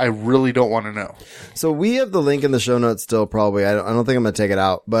 This, I really don't want to know. So we have the link in the show notes still, probably. I don't think I'm going to take it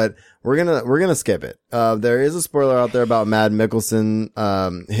out, but we're going to skip it. There is a spoiler out there about Matt Mikkelsen.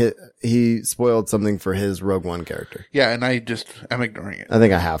 He spoiled something for his Rogue One character. Yeah, and I'm ignoring it. I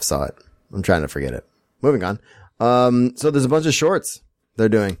think I half saw it. I'm trying to forget it. Moving on. So there's a bunch of shorts they're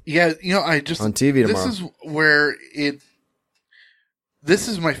doing. Yeah, you know, on TV tomorrow. This is where this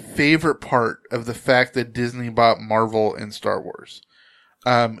is my favorite part of the fact that Disney bought Marvel and Star Wars.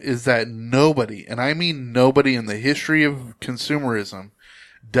 Is that nobody, and I mean nobody in the history of consumerism,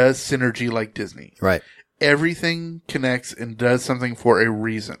 does synergy like Disney. Right. Everything connects and does something for a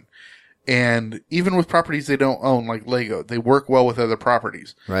reason. And even with properties they don't own, like Lego, they work well with other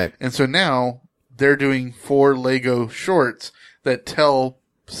properties. Right. And so now they're doing 4 Lego shorts that tell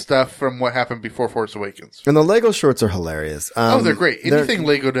stuff from what happened before Force Awakens. And the Lego shorts are hilarious. They're great. Anything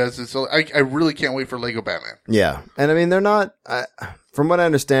Lego does is, I really can't wait for Lego Batman. Yeah. And I mean, they're not, from what I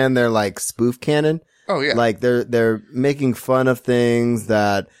understand, they're like spoof canon. Oh yeah. Like they're making fun of things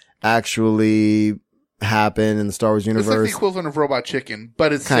that actually happen in the Star Wars universe. It's like the equivalent of Robot Chicken,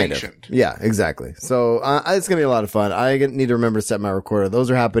 but it's Kind sanctioned. of. Yeah, exactly. So it's going to be a lot of fun. I need to remember to set my recorder. Those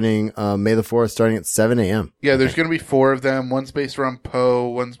are happening May the 4th, starting at 7 a.m. Yeah, there's going to be 4 of them. One's based around Poe.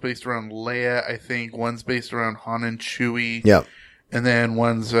 One's based around Leia, I think. One's based around Han and Chewie. Yep. And then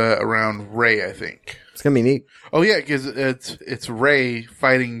one's around Rey, I think. It's going to be neat. Oh yeah, because it's Rey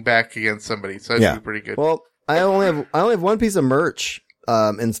fighting back against somebody, so that should be pretty good. Well, I only have one piece of merch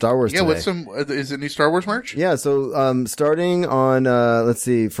in Star Wars today. What's is it new Star Wars merch? Yeah, so starting on let's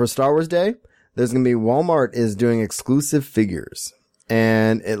see, for Star Wars Day, there's going to be Walmart is doing exclusive figures.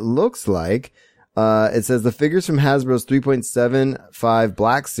 And it looks like it says the figures from Hasbro's 3.75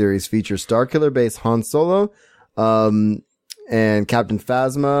 Black Series feature Starkiller base Han Solo, and Captain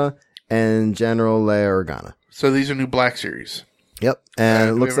Phasma and General Leia Organa. So these are new Black Series. Yep. And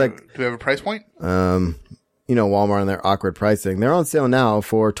it looks like, do we have a price point? you know, Walmart and their awkward pricing. They're on sale now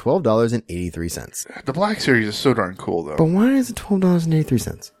for $12.83. The Black Series is so darn cool, though. But why is it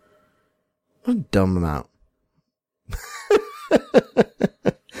 $12.83? What a dumb amount.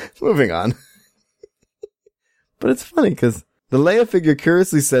 Moving on. But it's funny because The Leia figure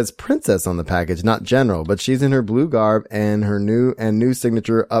curiously says princess on the package, not general, but she's in her blue garb and her new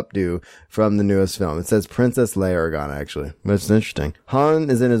signature updo from the newest film. It says Princess Leia Organa, actually, which is interesting. Han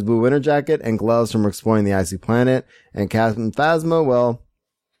is in his blue winter jacket and gloves from exploring the icy planet. And Captain Phasma, well,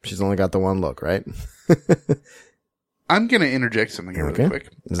 she's only got the one look, right? I'm going to interject something here really quick.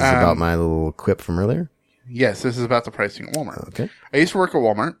 Is this about my little quip from earlier? Yes, this is about the pricing at Walmart. Okay. I used to work at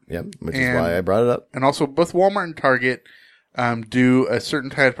Walmart. Yep, which is why I brought it up. And also, both Walmart and Target do a certain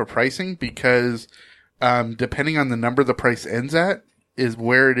type of pricing because depending on the number the price ends at is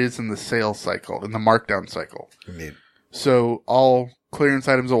where it is in the sales cycle, in the markdown cycle. Indeed. So all clearance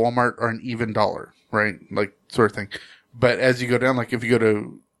items at Walmart are an even dollar, right? Like sort of thing. But as you go down, like if you go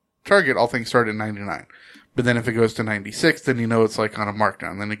to Target, all things start at 99. But then if it goes to 96, then you know it's like on a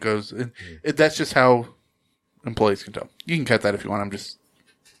markdown. Then it goes, that's just how employees can tell. You can cut that if you want. I'm just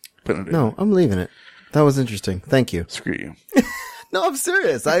putting it in. No, I'm leaving it. That was interesting. Thank you. Screw you. No, I'm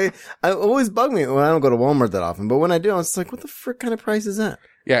serious. I always bug me when I don't go to Walmart that often, but when I do, I was like, what the frick kind of price is that?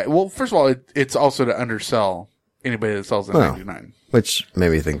 Yeah, well, first of all, it's also to undersell anybody that sells at 99. Which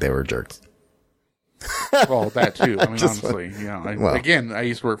made me think they were jerks. Well, that too. I mean, honestly, again, I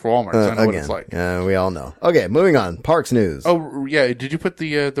used to work for Walmart, so I know what it's like. Yeah, we all know. Okay, moving on. Parks news. Oh, yeah. Did you put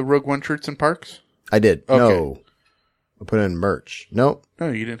the Rogue One shirts in Parks? I did. Okay. No. I put it in merch. No,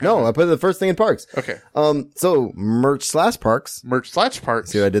 you didn't. No, I put the first thing in Parks. Okay. So merch/Parks. Merch/Parks.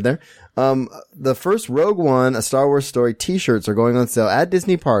 See what I did there? The first Rogue One, a Star Wars story t-shirts are going on sale at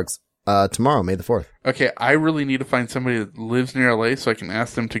Disney Parks, tomorrow, May the 4th. Okay. I really need to find somebody that lives near LA so I can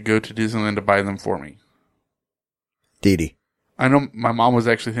ask them to go to Disneyland to buy them for me. Dee Dee. I know my mom was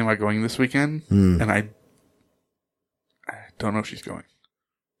actually thinking about going this weekend, and I don't know if she's going.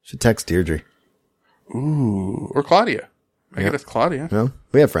 Should text Deirdre. Ooh, or Claudia. I guess it's Claudia. No,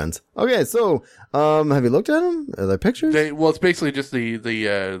 we have friends. Okay, so have you looked at them? Are there pictures? Well, it's basically just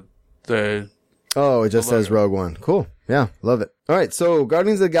the. Oh, it just says Rogue One. Cool. Yeah, love it. All right, so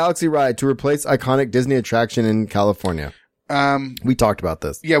Guardians of the Galaxy ride to replace iconic Disney attraction in California. We talked about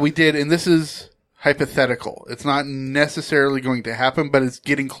this. Yeah, we did, and this is hypothetical. It's not necessarily going to happen, but it's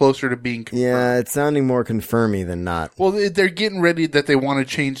getting closer to being confirmed. Yeah, it's sounding more confirmy than not. Well, they're getting ready that they want to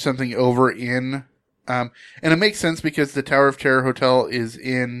change something over in, and it makes sense because the Tower of Terror Hotel is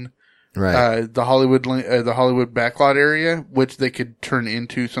in the Hollywood backlot area, which they could turn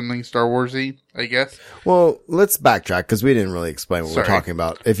into something Star Warsy, I guess. Well, let's backtrack because we didn't really explain what we're talking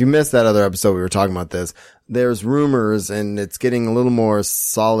about. If you missed that other episode, we were talking about this. There's rumors, and it's getting a little more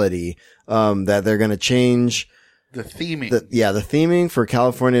solid-y, that they're going to change the theming. The theming for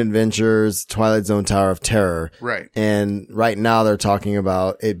California Adventures, Twilight Zone, Tower of Terror. Right. And right now they're talking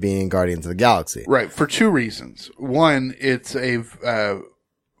about it being Guardians of the Galaxy. Right. For two reasons. One, it's a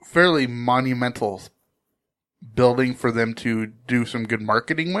fairly monumental building for them to do some good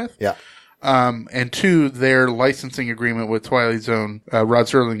marketing with. Yeah. And two, their licensing agreement with Twilight Zone, Rod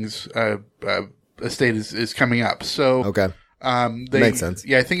Serling's estate is coming up. So okay. Makes sense.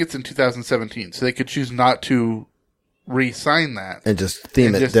 Yeah, I think it's in 2017. So they could choose not to re-sign that and just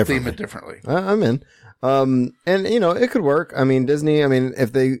theme it differently. I'm in. And it could work. I mean, Disney. I mean,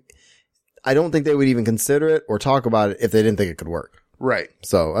 I don't think they would even consider it or talk about it if they didn't think it could work. Right.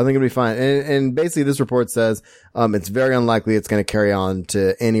 So I think it'll be fine. And basically, this report says it's very unlikely it's going to carry on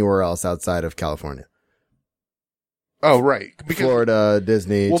to anywhere else outside of California. Oh, right. Because, Florida,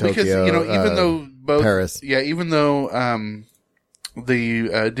 Disney, Tokyo, because even though both Paris. Yeah, even though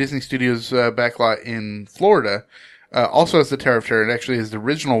the Disney Studios backlot in Florida also has the Tower of Terror. It actually is the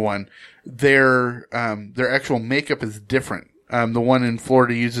original one. Their actual makeup is different. The one in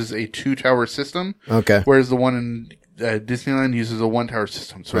Florida uses a 2-tower system. Okay. Whereas the one in Disneyland uses a 1-tower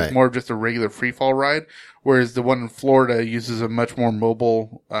system. So it's more of just a regular free fall ride. Whereas the one in Florida uses a much more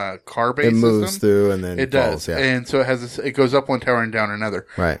mobile car-based system. It moves through and then it falls, does. Yeah. And so it goes up one tower and down another.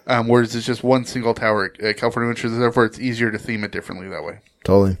 Right. Whereas it's just one single tower at California Adventures. Therefore, it's easier to theme it differently that way.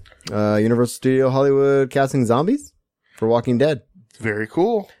 Totally. Universal Studio Hollywood casting zombies for Walking Dead. Very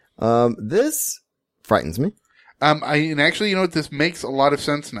cool. This frightens me. And actually, this makes a lot of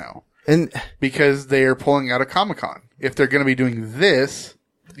sense now. And because they are pulling out of Comic-Con. If they're going to be doing this,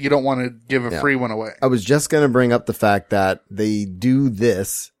 you don't want to give a free one away. I was just going to bring up the fact that they do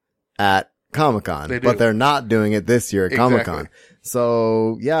this at Comic-Con, but they're not doing it this year at Comic-Con.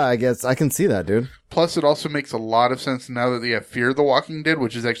 So, yeah, I guess I can see that, dude. Plus, it also makes a lot of sense now that they have Fear the Walking Dead,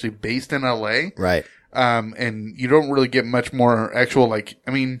 which is actually based in LA. Right. And you don't really get much more actual,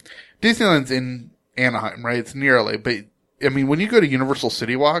 Disneyland's in Anaheim, right? It's near LA, but when you go to Universal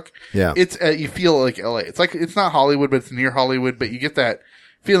City Walk, it's you feel like LA. It's not Hollywood, but it's near Hollywood. But you get that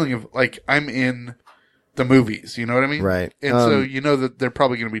feeling of I'm in the movies. You know what I mean? Right. And so you know that they're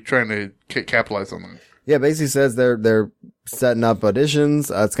probably going to be trying to capitalize on them. Yeah, basically says they're setting up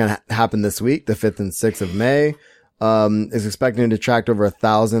auditions. It's going to happen this week, the 5th and 6th of May. Is expecting to attract over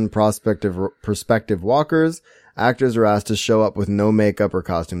 1,000 prospective walkers. Actors are asked to show up with no makeup or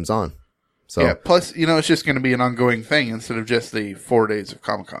costumes on. So yeah, plus, it's just going to be an ongoing thing instead of just the 4 days of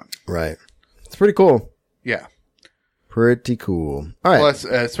Comic-Con. Right. It's pretty cool. Yeah. Pretty cool. All right. Plus,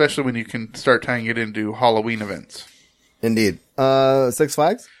 especially when you can start tying it into Halloween events. Indeed. Six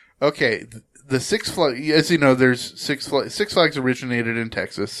Flags? Okay. The Six Flags, as you know, there's Six Flags originated in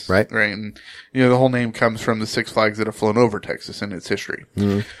Texas. Right. Right. And, the whole name comes from the Six Flags that have flown over Texas in its history.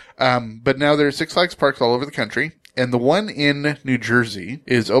 Mm-hmm. But now there's Six Flags parks all over the country. And the one in New Jersey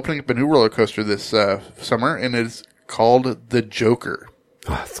is opening up a new roller coaster this summer, and it's called the Joker.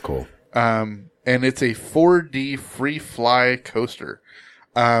 Oh, that's cool. And it's a 4D free fly coaster.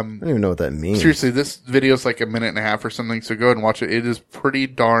 I don't even know what that means. Seriously, this video is like a minute and a half or something, so go ahead and watch it. It is pretty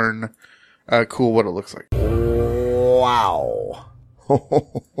darn cool what it looks like. Wow.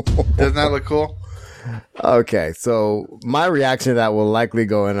 Doesn't that look cool? Okay, so my reaction to that will likely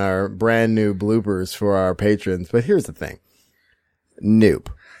go in our brand new bloopers for our patrons, but here's the thing. Nope.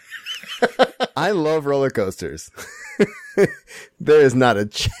 I love roller coasters. There is not a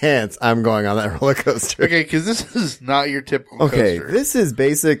chance I'm going on that roller coaster. Okay, because this is not your typical coaster. coaster. This is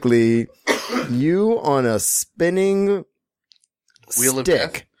basically you on a spinning wheel of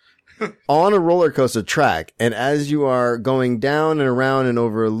stick on a roller coaster track, and as you are going down and around and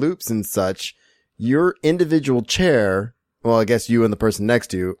over loops and such, your individual chair, well, I guess you and the person next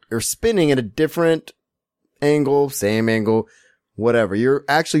to you, are spinning at a different angle, same angle, whatever. You're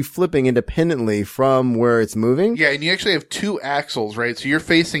actually flipping independently from where it's moving. Yeah, and you actually have 2 axles, right? So you're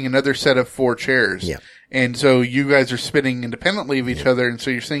facing another set of 4 chairs. Yeah. And so you guys are spinning independently of each other, and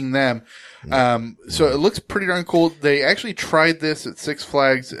so you're seeing them. So it looks pretty darn cool. They actually tried this at Six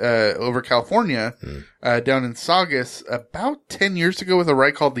Flags over California, down in Saugus, about 10 years ago with a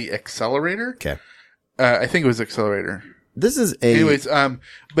ride called the Accelerator. Okay. I think it was Accelerator. This is Anyways,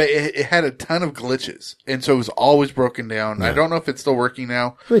 but it had a ton of glitches, and so it was always broken down. I don't know if it's still working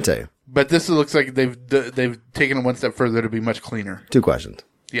now. Let me tell you. But this looks like they've taken it one step further to be much cleaner. 2 questions.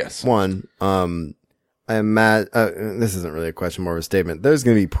 Yes. One, I'm mad. This isn't really a question, more of a statement. There's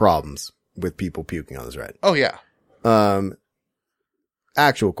going to be problems with people puking on this ride. Oh yeah.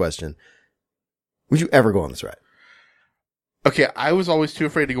 Actual question. Would you ever go on this ride? Okay, I was always too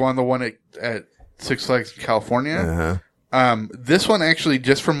afraid to go on the one at Six Flags in California. Uh-huh. This one actually,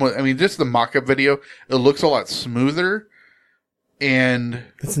 just the mock-up video, it looks a lot smoother. And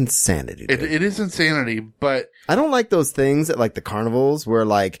it's insanity. Dude. It is insanity, but I don't like those things at like the carnivals where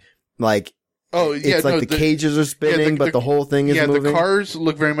like oh yeah, it's like the cages are spinning, but the whole thing is moving. The cars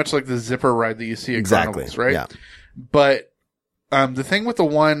look very much like the zipper ride that you see at carnivals, right? Yeah. But the thing with the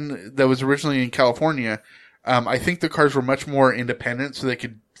one that was originally in California, I think the cars were much more independent, so they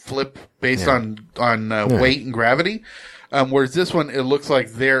could flip based on weight and gravity. Whereas this one, it looks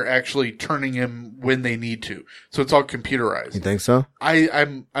like they're actually turning him when they need to. So it's all computerized. You think so?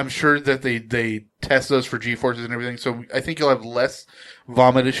 I'm sure that they test those for G-forces and everything. So I think you'll have less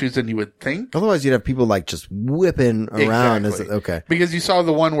vomit issues than you would think. Otherwise, you'd have people like just whipping around. Exactly. Okay. Because you saw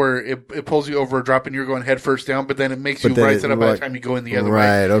the one where it pulls you over a drop and you're going head first down, but then it makes you rise it up by the time you go in the other way.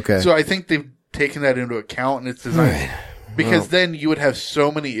 Right. Okay. So I think they've taken that into account, and it's designed. Right. Because then you would have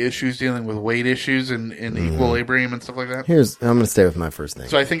so many issues dealing with weight issues and equilibrium and stuff like that. I'm going to stay with my first thing.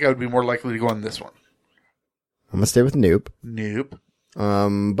 So I think I would be more likely to go on this one. I'm going to stay with Nope. Nope.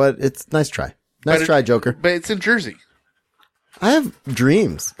 But it's nice try. Nice try, Joker. But it's in Jersey. I have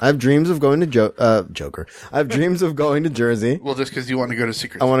dreams. I have dreams of going to Joker. I have dreams of going to Jersey. Well, just because you want to go to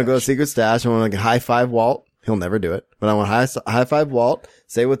Secret Stash. I want to go to Secret Stash. I want to high five Walt. He'll never do it. But I want to high five Walt,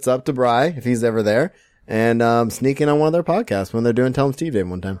 say what's up to Bri if he's ever there, and sneak in on one of their podcasts when they're doing Tell 'em Steve Day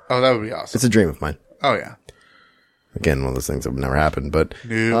one time. Oh, that would be awesome. It's a dream of mine. Oh, yeah. Again, one of those things that would never happen. But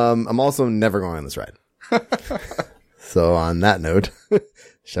I'm also never going on this ride. So on that note,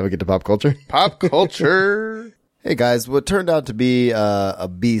 shall we get to pop culture? Pop culture. Hey guys, what turned out to be a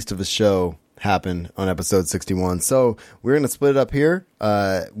beast of a show happened on episode 61. So we're going to split it up here.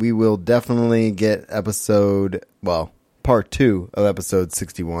 We will definitely get part 2 of episode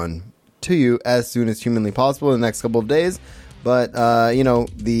 61 to you as soon as humanly possible in the next couple of days. But,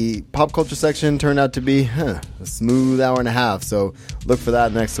 the pop culture section turned out to be a smooth hour and a half. So look for that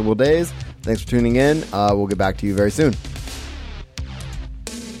in the next couple of days. Thanks for tuning in. We'll get back to you very soon.